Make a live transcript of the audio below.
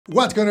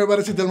What's going on,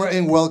 everybody? It's Delmer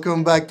and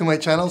welcome back to my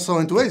channel. So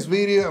in today's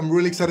video, I'm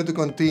really excited to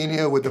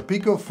continue with the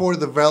PICO 4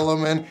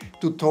 development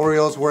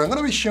tutorials where I'm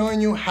going to be showing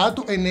you how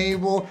to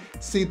enable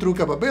see-through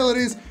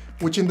capabilities,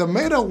 which in the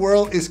meta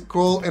world is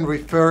called and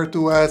referred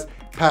to as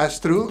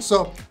Passthrough.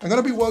 So I'm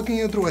going to be walking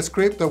you through a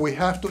script that we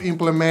have to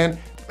implement.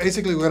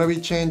 Basically, we're going to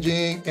be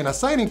changing and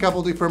assigning a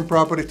couple different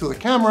properties to the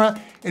camera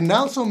and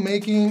also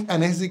making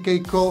an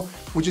SDK call,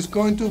 which is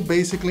going to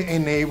basically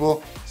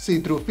enable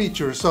see-through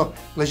features. So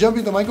let's jump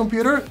into my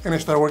computer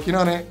and start working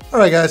on it. All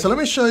right, guys, so let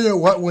me show you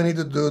what we need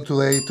to do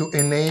today to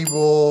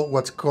enable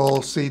what's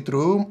called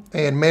see-through,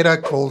 and Meta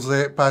calls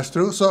it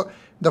pass-through. So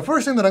the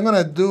first thing that I'm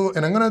gonna do,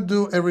 and I'm gonna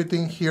do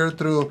everything here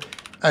through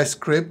a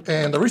script,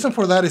 and the reason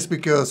for that is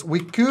because we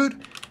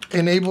could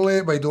enable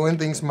it by doing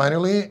things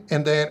manually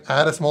and then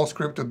add a small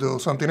script to do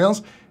something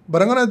else.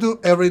 But I'm gonna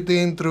do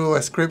everything through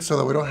a script so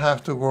that we don't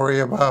have to worry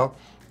about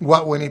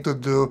what we need to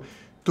do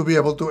to be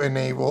able to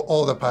enable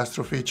all the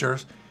pass-through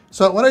features.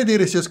 So what I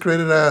did is just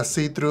created a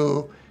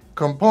see-through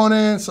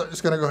component. So I'm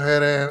just gonna go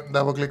ahead and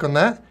double click on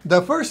that.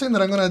 The first thing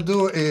that I'm gonna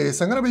do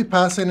is I'm gonna be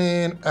passing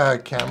in a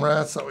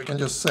camera. So we can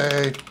just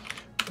say,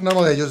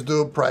 normally I just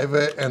do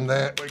private and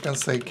then we can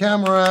say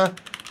camera,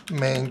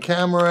 main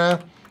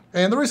camera.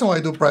 And the reason why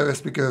I do private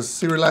is because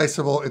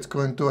serializable, it's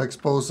going to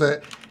expose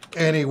it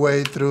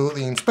anyway through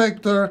the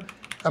inspector.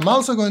 I'm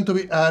also going to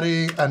be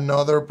adding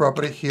another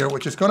property here,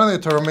 which is gonna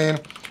determine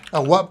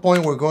at what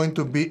point we're going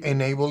to be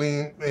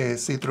enabling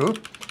see-through.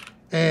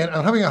 And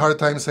I'm having a hard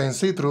time saying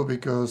see-through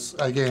because,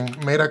 again,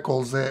 Meta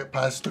calls it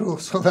pass-through,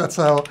 so that's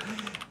how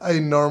I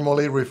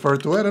normally refer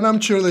to it. And I'm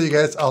sure that you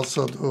guys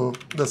also do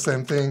the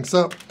same thing.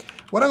 So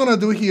what I'm gonna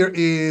do here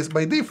is,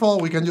 by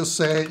default, we can just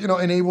say,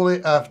 enable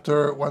it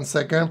after 1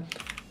 second.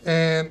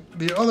 And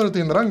the other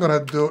thing that I'm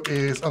gonna do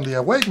is on the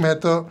awake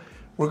method,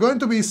 we're going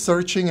to be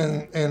searching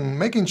and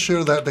making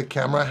sure that the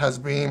camera has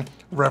been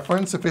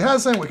referenced. If it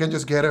hasn't, we can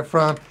just get it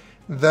from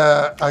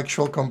the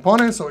actual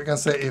component. So we can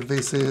say if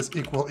this is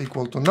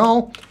equal to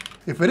null.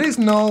 If it is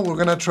null, we're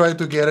gonna try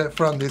to get it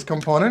from this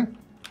component.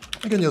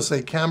 You can just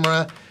say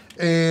camera.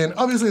 And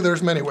obviously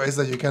there's many ways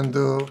that you can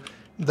do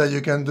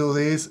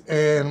this.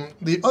 And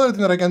the other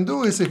thing that I can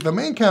do is if the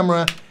main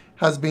camera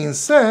has been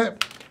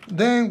set,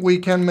 then we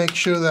can make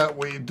sure that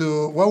we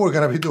do what we're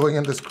gonna be doing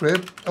in the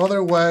script.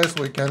 Otherwise,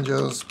 we can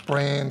just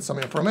print some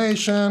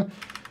information.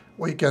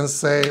 We can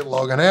say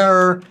log an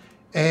error.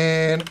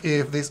 And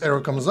if this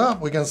error comes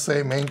up, we can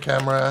say main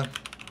camera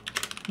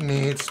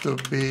needs to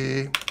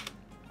be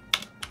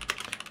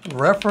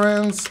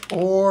referenced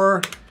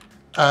or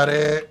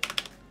added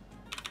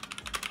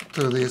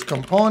to this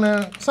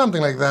component,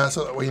 something like that,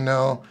 so that we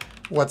know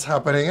what's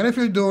happening. And if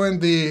you're doing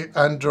the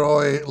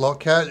Android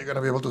logcat, you're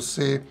gonna be able to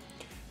see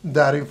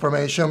that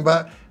information.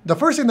 But the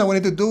first thing that we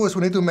need to do is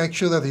we need to make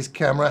sure that this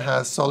camera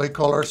has solid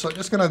color. So I'm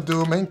just gonna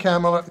do main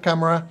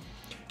camera,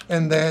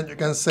 and then you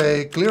can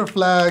say clear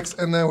flags,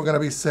 and then we're gonna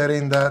be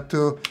setting that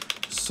to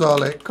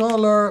solid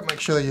color. Make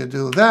sure that you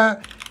do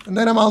that. And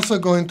then I'm also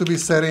going to be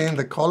setting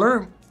the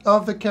color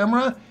of the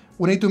camera.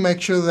 We need to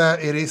make sure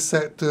that it is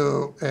set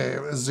to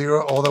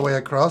 0 all the way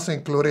across,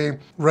 including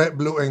red,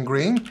 blue, and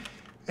green.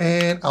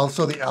 And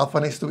also the alpha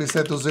needs to be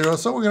set to 0.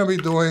 So we're gonna be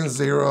doing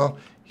 0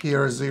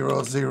 here,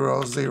 0,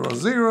 0, 0,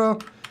 0.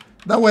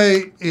 That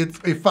way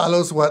it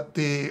follows what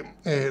the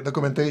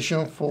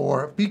documentation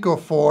for PICO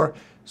 4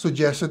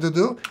 suggested to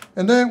do.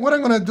 And then what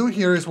I'm gonna do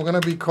here is we're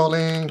gonna be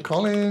calling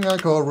a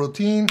code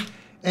routine.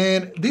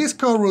 And this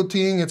code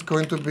routine is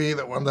going to be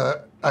the one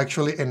that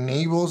actually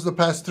enables the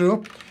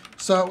pass-through.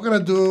 So we're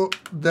gonna do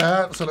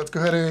that. So let's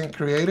go ahead and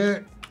create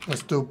it.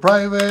 Let's do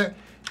private.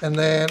 And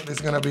then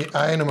it's gonna be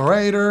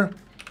enumerator.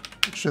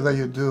 Make sure that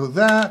you do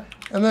that.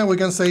 And then we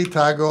can say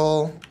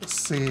toggle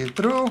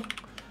see-through.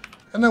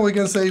 And then we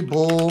can say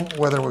bool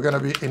whether we're gonna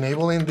be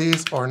enabling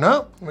this or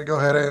not. Let me go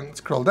ahead and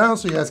scroll down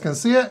so you guys can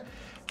see it.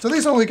 So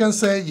this one we can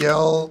say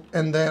yell,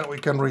 and then we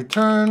can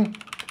return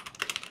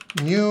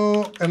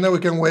new, and then we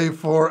can wait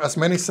for as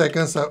many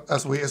seconds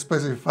as we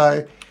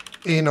specify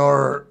in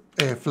our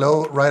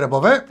flow right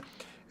above it.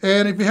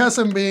 And if it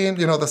hasn't been,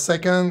 the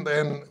second,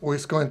 then we're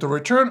going to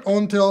return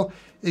until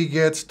it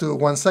gets to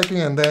 1 second,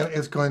 and then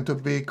it's going to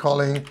be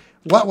calling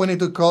what we need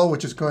to call,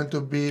 which is going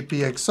to be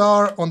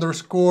pxr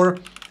underscore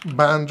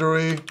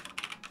boundary.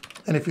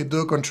 And if you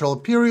do control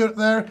period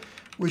there,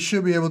 we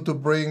should be able to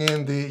bring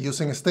in the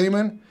using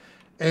statement.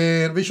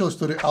 And Visual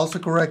Studio also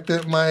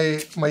corrected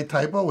my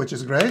typo, which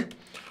is great.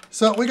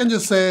 So we can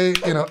just say,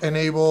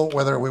 enable,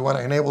 whether we want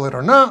to enable it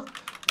or not.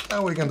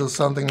 And we can do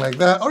something like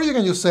that. Or you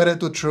can just set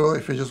it to true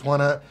if you just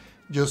want to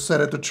just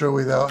set it to true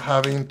without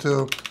having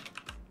to,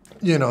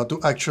 to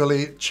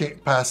actually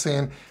pass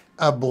in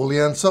a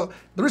Boolean. So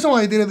the reason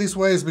why I did it this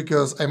way is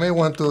because I may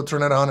want to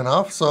turn it on and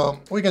off. So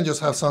we can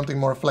just have something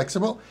more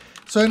flexible.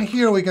 So in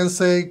here we can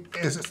say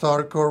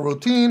start core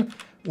routine.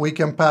 We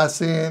can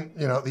pass in,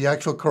 the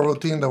actual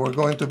coroutine that we're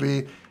going to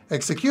be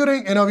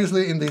executing. And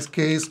obviously in this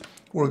case,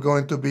 we're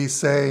going to be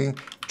saying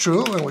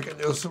true, and we can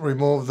just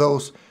remove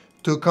those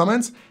two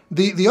comments.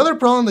 The other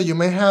problem that you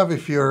may have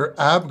if your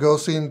app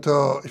goes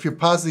into, if you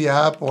pause the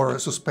app or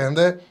suspend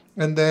it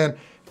and then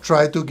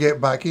try to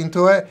get back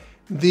into it.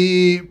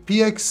 The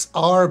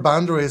PXR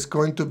boundary is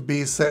going to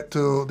be set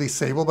to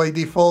disable by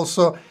default.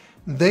 So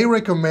they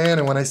recommend,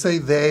 and when I say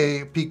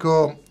they,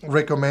 PICO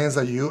recommends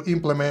that you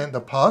implement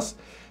the pause.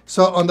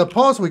 So on the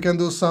pause, we can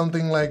do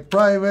something like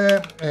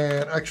private,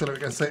 and actually we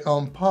can say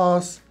on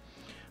pause,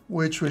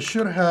 which we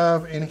should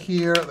have in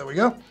here. There we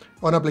go.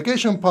 On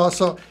application pause.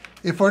 So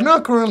if we're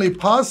not currently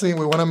pausing,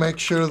 we want to make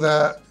sure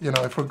that,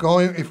 if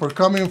we're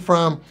coming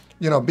from,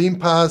 being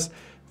paused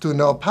to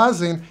no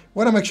pausing, we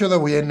want to make sure that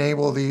we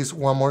enable these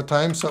one more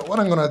time. So what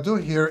I'm going to do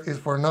here is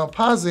for not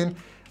pausing,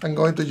 I'm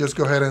going to just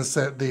go ahead and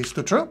set these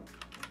to true.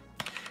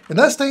 And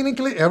that's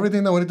technically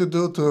everything that we need to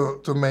do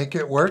to make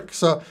it work.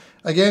 So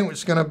again, we're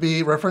just going to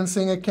be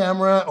referencing a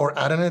camera or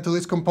adding it to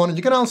this component.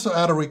 You can also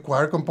add a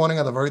required component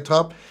at the very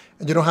top,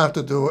 and you don't have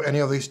to do any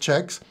of these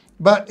checks.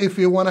 But if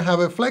you want to have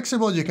it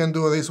flexible, you can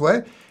do it this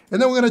way. And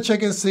then we're going to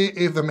check and see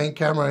if the main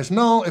camera is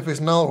null. If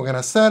it's null, we're going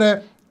to set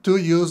it to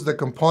use the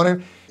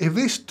component. If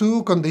these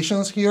two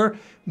conditions here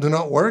do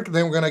not work,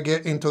 then we're going to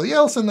get into the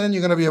else, and then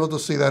you're going to be able to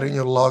see that in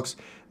your logs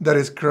that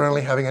is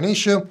currently having an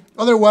issue.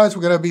 Otherwise,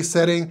 we're going to be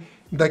setting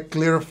the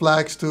clear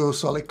flags to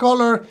solid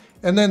color,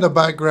 and then the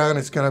background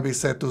is going to be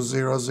set to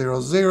 0, 0,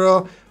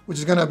 0, which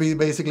is going to be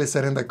basically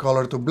setting the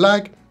color to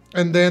black,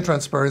 and then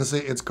transparency,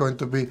 it's going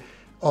to be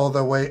all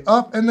the way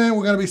up, and then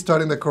we're going to be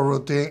starting the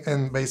coroutine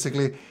and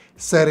basically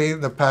setting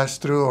the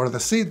pass-through or the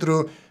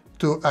see-through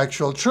to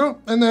actual true.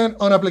 And then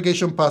on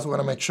application pass, we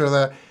want to make sure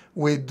that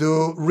we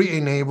do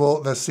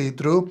re-enable the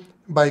see-through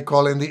by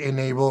calling the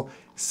enable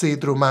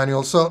see-through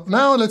manual. So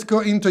now let's go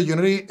into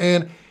Unity,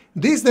 and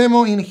this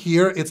demo in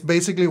here, it's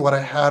basically what I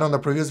had on the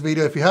previous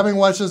video. If you haven't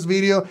watched this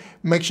video,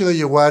 make sure that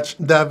you watch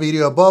that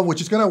video above, which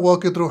is going to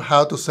walk you through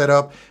how to set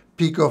up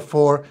PICO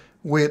 4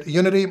 with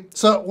Unity.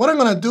 So what I'm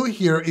going to do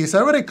here is I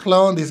already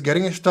cloned this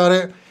getting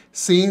started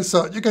scene,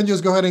 so you can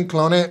just go ahead and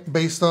clone it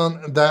based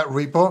on that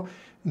repo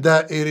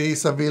that it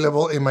is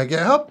available in my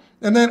GitHub.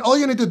 And then all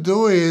you need to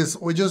do is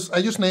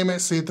I just name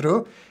it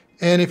see-through.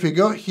 And if you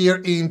go here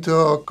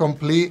into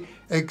complete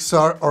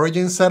XR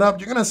origin setup,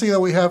 you're going to see that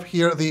we have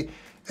here the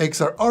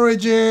XR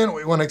origin.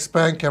 We want to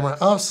expand camera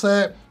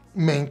offset,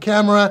 main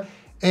camera,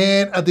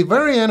 and at the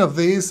very end of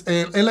this,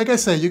 and like I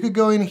said, you could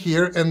go in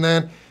here and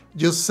then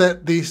just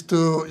set these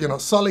to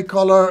solid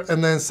color,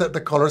 and then set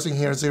the colors in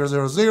here 0,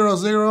 0, 0,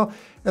 0,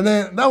 and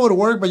then that would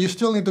work. But you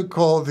still need to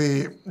call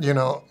the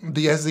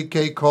the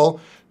SDK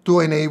call to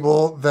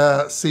enable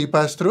the C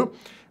pass-through.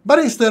 But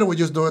instead, we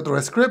just do it through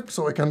a script,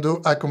 so we can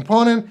do a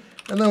component.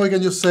 And then we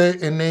can just say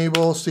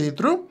enable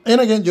see-through. And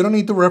again, you don't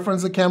need to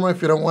reference the camera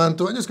if you don't want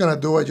to. I'm just going to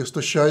do it just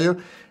to show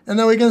you. And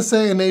then we can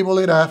say enable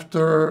it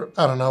after,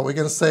 I don't know, we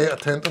can say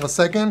 1/10 of a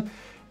second.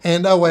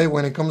 And that way,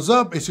 when it comes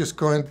up, it's just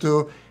going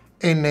to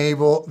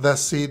enable the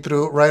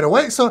see-through right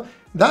away. So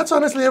that's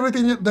honestly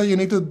everything that you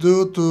need to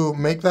do to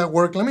make that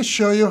work. Let me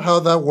show you how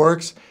that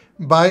works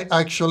by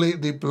actually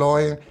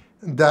deploying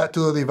that to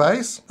the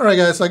device. All right,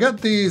 guys, so I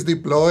got these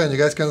deployed, and you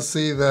guys can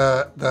see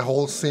that the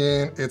whole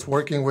scene it's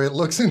working with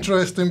looks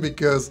interesting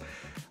because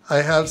I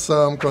have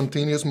some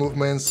continuous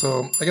movements.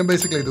 So I can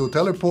basically do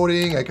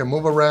teleporting, I can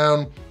move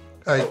around,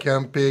 I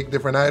can pick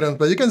different items,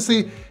 but you can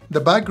see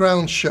the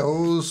background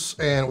shows,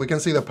 and we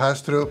can see the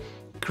pass-through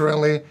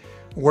currently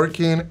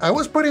working. I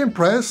was pretty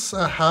impressed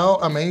how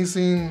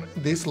amazing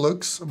this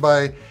looks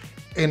by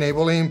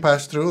enabling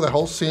pass-through. The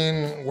whole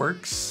scene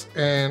works,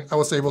 and I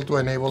was able to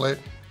enable it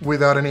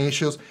without any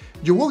issues.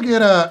 You will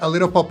get a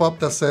little pop-up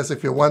that says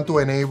if you want to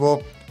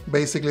enable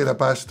basically the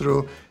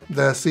pass-through,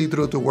 the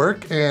see-through to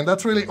work, and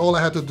that's really all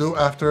I had to do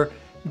after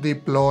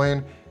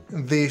deploying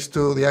these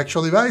to the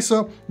actual device.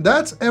 So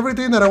that's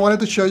everything that I wanted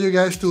to show you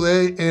guys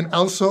today, and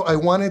also I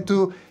wanted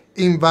to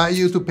invite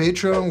you to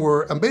Patreon,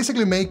 where I'm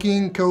basically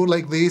making code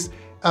like this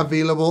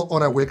available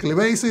on a weekly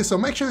basis. So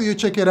make sure you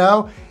check it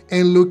out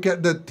and look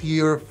at the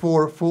tier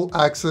for full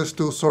access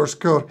to source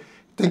code.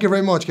 Thank you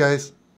very much, guys.